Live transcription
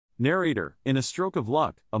Narrator, in a stroke of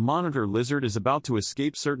luck, a monitor lizard is about to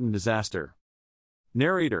escape certain disaster.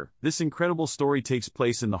 Narrator, this incredible story takes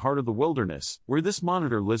place in the heart of the wilderness, where this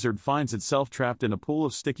monitor lizard finds itself trapped in a pool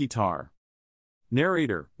of sticky tar.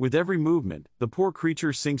 Narrator, with every movement, the poor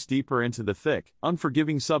creature sinks deeper into the thick,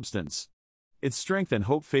 unforgiving substance. Its strength and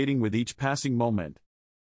hope fading with each passing moment.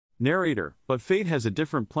 Narrator, but fate has a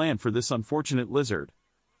different plan for this unfortunate lizard.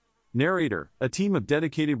 Narrator, a team of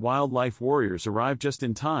dedicated wildlife warriors arrive just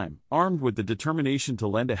in time, armed with the determination to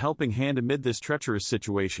lend a helping hand amid this treacherous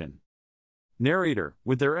situation. Narrator,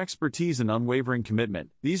 with their expertise and unwavering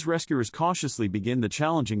commitment, these rescuers cautiously begin the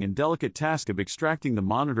challenging and delicate task of extracting the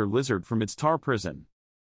monitor lizard from its tar prison.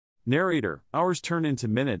 Narrator, hours turn into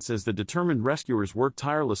minutes as the determined rescuers work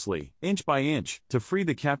tirelessly, inch by inch, to free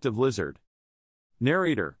the captive lizard.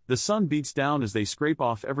 Narrator, the sun beats down as they scrape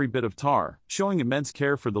off every bit of tar, showing immense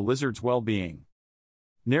care for the lizard's well-being.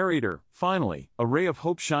 Narrator, finally, a ray of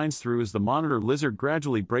hope shines through as the monitor lizard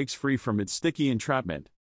gradually breaks free from its sticky entrapment.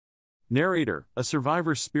 Narrator, a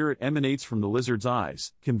survivor's spirit emanates from the lizard's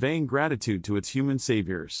eyes, conveying gratitude to its human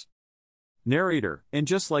saviors. Narrator, and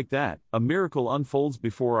just like that, a miracle unfolds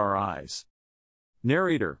before our eyes.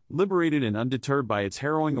 Narrator, liberated and undeterred by its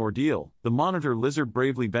harrowing ordeal, the monitor lizard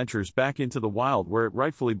bravely ventures back into the wild where it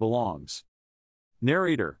rightfully belongs.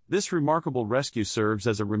 Narrator, this remarkable rescue serves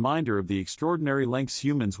as a reminder of the extraordinary lengths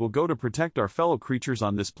humans will go to protect our fellow creatures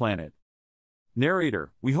on this planet.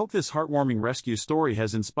 Narrator, we hope this heartwarming rescue story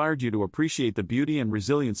has inspired you to appreciate the beauty and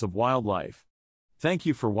resilience of wildlife. Thank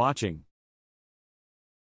you for watching.